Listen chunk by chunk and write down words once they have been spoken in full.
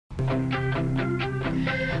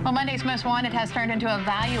Well, Monday's Most Wanted has turned into a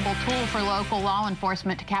valuable tool for local law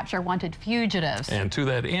enforcement to capture wanted fugitives. And to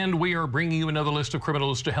that end, we are bringing you another list of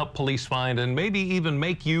criminals to help police find and maybe even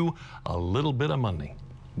make you a little bit of money.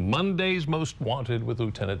 Monday's Most Wanted with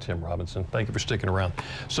Lieutenant Tim Robinson. Thank you for sticking around.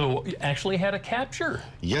 So, you actually had a capture.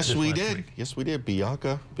 Yes, we did. Yes, we did.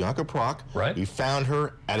 Bianca Proc. Right. We found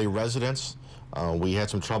her at a residence. We had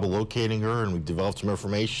some trouble locating her, and we developed some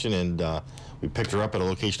information, and we picked her up at a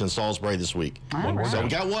location in Salisbury this week. Right. So we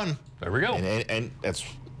got one. There we go. And that's,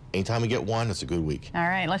 anytime we get one, it's a good week. All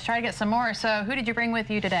right, let's try to get some more. So who did you bring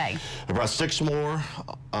with you today? I brought 6 more,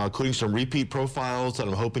 including some repeat profiles that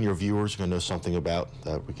I'm hoping your viewers are going to know something about,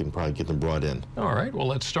 that we can probably get them brought in. All right, well,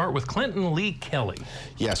 let's start with Clinton Lee Kelly.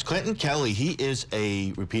 Yes, Clinton Kelly, he is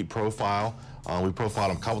a repeat profile. We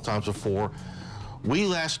profiled him a couple times before. We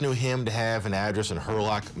last knew him to have an address in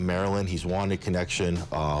Hurlock, Maryland. He's wanted in connection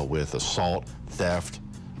with assault, theft,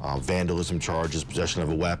 vandalism charges, possession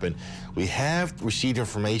of a weapon. We have received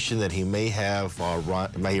information that he may have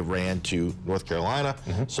ran to North Carolina.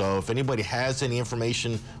 So if anybody has any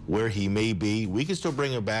information where he may be, we can still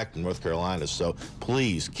bring him back to North Carolina. So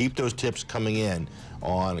please keep those tips coming in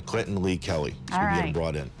on Clinton Lee Kelly, so we can get him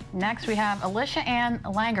brought in. Next, we have Alicia Ann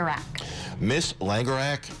Langerak. Miss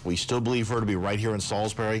Langerak, we still believe her to be right here in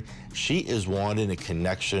Salisbury. She is wanted in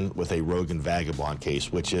connection with a rogue and vagabond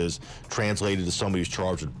case, which is translated to somebody who's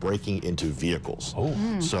charged with breaking into vehicles.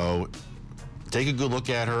 So take a good look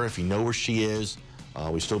at her. If you know where she is,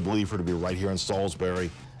 we still believe her to be right here in Salisbury,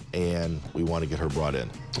 and we want to get her brought in.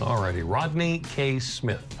 All righty, Rodney K.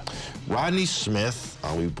 Smith. Rodney Smith,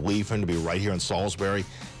 we believe him to be right here in Salisbury.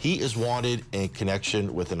 He is wanted in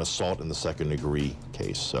connection with an assault in the second-degree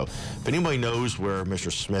case. So if anybody knows where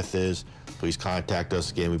Mr. Smith is, please contact us.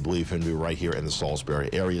 Again, we believe him to be right here in the Salisbury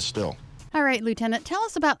area still. All right, Lieutenant, tell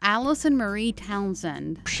us about Allison Marie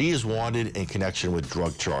Townsend. She is wanted in connection with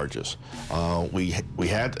drug charges. We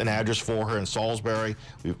had an address for her in Salisbury.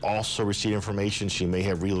 We've also received information she may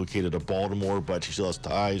have relocated to Baltimore, but she still has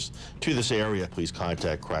ties to this area. Please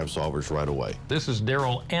contact Crime Solvers right away. This is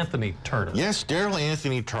Daryl Anthony Turner. Yes, Daryl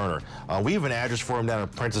Anthony Turner. We have an address for him down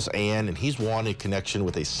at Princess Anne, and he's wanted in connection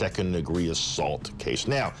with a second-degree assault case.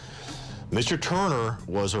 Now, Mr. Turner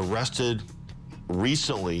was arrested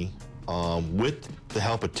recently with the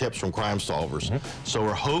help of tips from Crime Solvers. So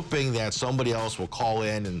we're hoping that somebody else will call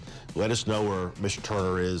in and let us know where Mr.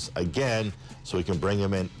 Turner is again, so we can bring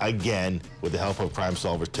him in again with the help of Crime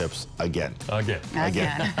Solvers tips again. Again.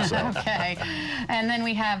 So. Okay. And then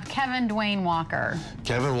we have Kevin Dwayne Walker.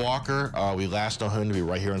 Kevin Walker, we last know him to be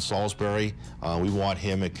right here in Salisbury. We want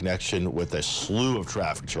him in connection with a slew of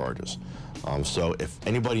traffic charges. So if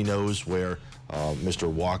anybody knows where Mr.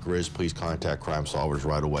 Walker is, please contact Crime Solvers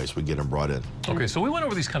right away so we get him brought in. Okay, so we went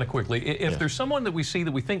over these kind of quickly. If there's someone that we see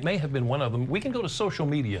that we think may have been one of them, we can go to social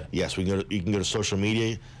media. Yes, you can go to social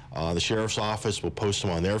media. The Sheriff's Office will post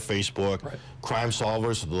them on their Facebook. Crime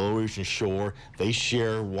Solvers of the Lower Eastern Shore, they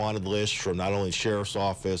share wanted lists from not only the Sheriff's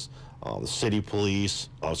Office, the city police,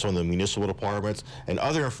 some of the municipal departments, and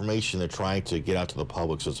other information they're trying to get out to the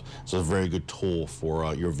public. So it's a very good tool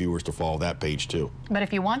for your viewers to follow that page too. But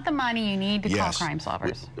if you want the money, you need to call Crime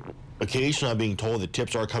Solvers. Occasionally I'm being told that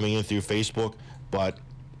tips are coming in through Facebook, but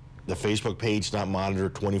the Facebook page is not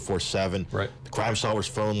monitored 24/7. The Crime Solvers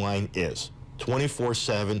phone line is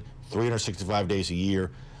 24/7, 365 days a year.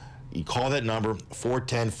 You call that number,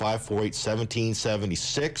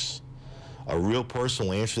 410-548-1776. A real person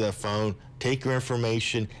will answer that phone, take your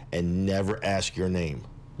information, and never ask your name.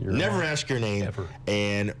 Never ask your name. Ever.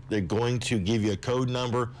 And they're going to give you a code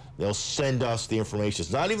number. They'll send us the information.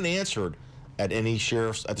 It's not even answered at the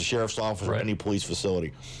sheriff's office or any police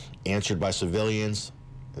facility. Answered by civilians.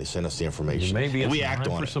 They send us the information. Maybe we act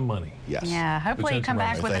on for some money. Yes. Yeah, hopefully you come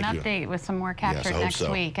back with an update with some more captures next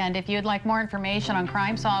week. And if you'd like more information on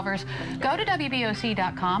Crime Solvers, go to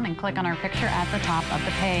WBOC.com and click on our picture at the top of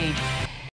the page.